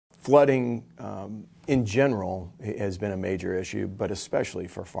Flooding in general has been a major issue, but especially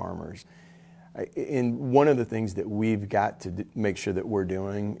for farmers. And one of the things that we've got to make sure that we're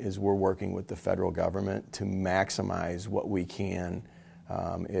doing is we're working with the federal government to maximize what we can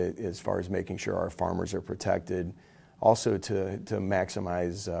as far as making sure our farmers are protected. Also to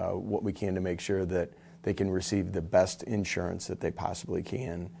maximize what we can to make sure that they can receive the best insurance that they possibly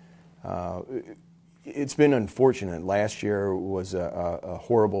can. It's been unfortunate. Last year was a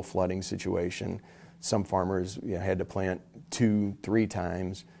horrible flooding situation. Some farmers had to plant 2-3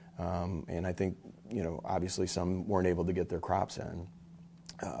 times, and I think obviously some weren't able to get their crops in.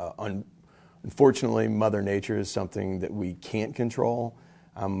 Unfortunately, Mother Nature is something that we can't control.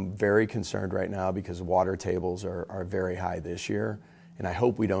 I'm very concerned right now because water tables are very high this year, and I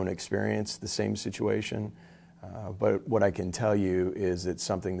hope we don't experience the same situation. But what I can tell you is it's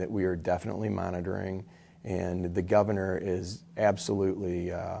something that we are definitely monitoring, and the governor is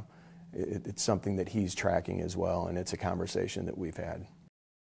absolutely, it's something that he's tracking as well, and it's a conversation that we've had.